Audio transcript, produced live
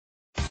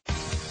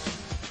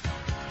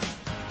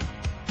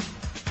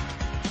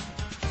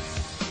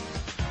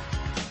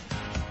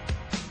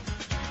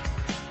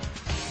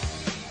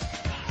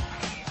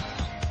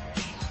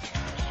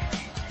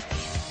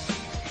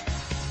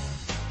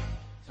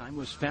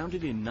was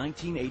founded in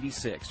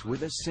 1986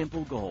 with a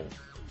simple goal: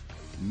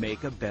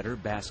 make a better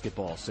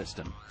basketball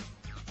system.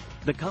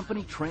 The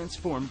company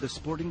transformed the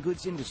sporting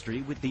goods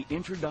industry with the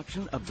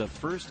introduction of the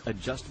first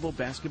adjustable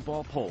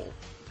basketball pole,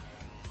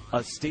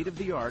 a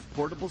state-of-the-art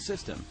portable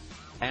system,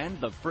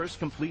 and the first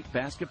complete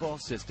basketball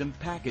system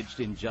packaged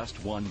in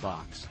just one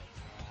box.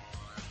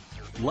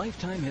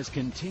 Lifetime has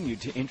continued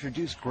to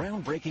introduce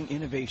groundbreaking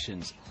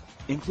innovations,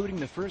 including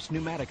the first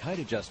pneumatic height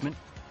adjustment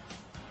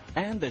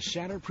and the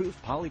shatterproof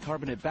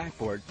polycarbonate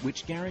backboard,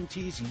 which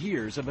guarantees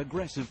years of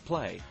aggressive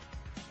play.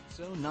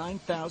 So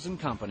 9000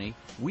 Company,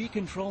 we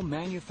control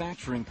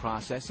manufacturing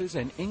processes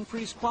and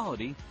increase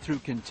quality through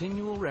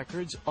continual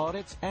records,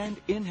 audits, and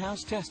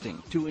in-house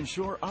testing to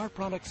ensure our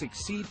products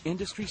exceed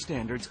industry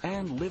standards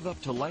and live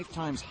up to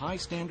Lifetime's high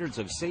standards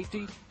of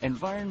safety,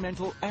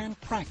 environmental, and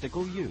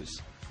practical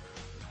use.